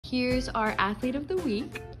Here's our athlete of the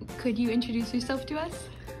week. Could you introduce yourself to us?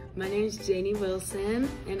 My name is Janie Wilson,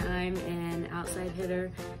 and I'm an outside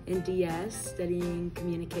hitter in DS studying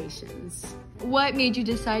communications. What made you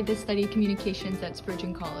decide to study communications at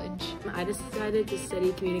Spurgeon College? I decided to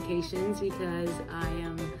study communications because I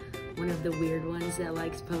am one of the weird ones that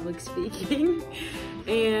likes public speaking,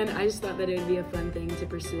 and I just thought that it would be a fun thing to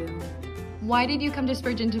pursue. Why did you come to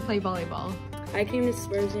Spurgeon to play volleyball? I came to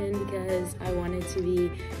Spurgeon because I wanted to be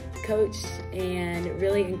coached and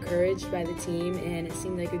really encouraged by the team, and it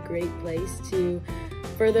seemed like a great place to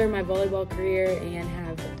further my volleyball career and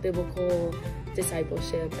have biblical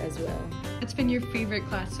discipleship as well. What's been your favorite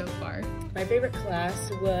class so far? My favorite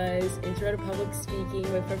class was Intro to Public Speaking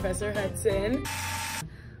with Professor Hudson.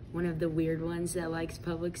 One of the weird ones that likes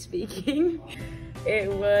public speaking.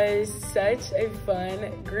 It was such a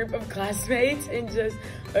fun group of classmates and just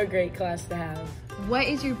a great class to have. What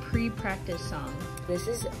is your pre-practice song? This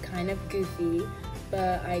is kind of goofy,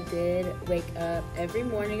 but I did wake up every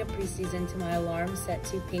morning of preseason to my alarm set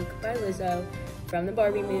to Pink by Lizzo from the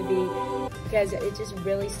Barbie movie, because it just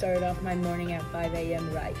really started off my morning at 5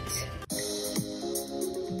 a.m. right.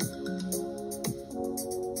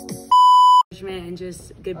 And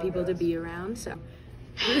just good people to be around, so.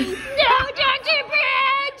 No, Dr.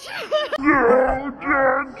 Bridge! No,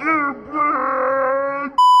 Dr.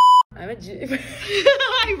 Bridge! I'm a Jew.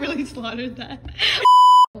 I really slaughtered that.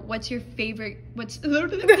 What's your favorite,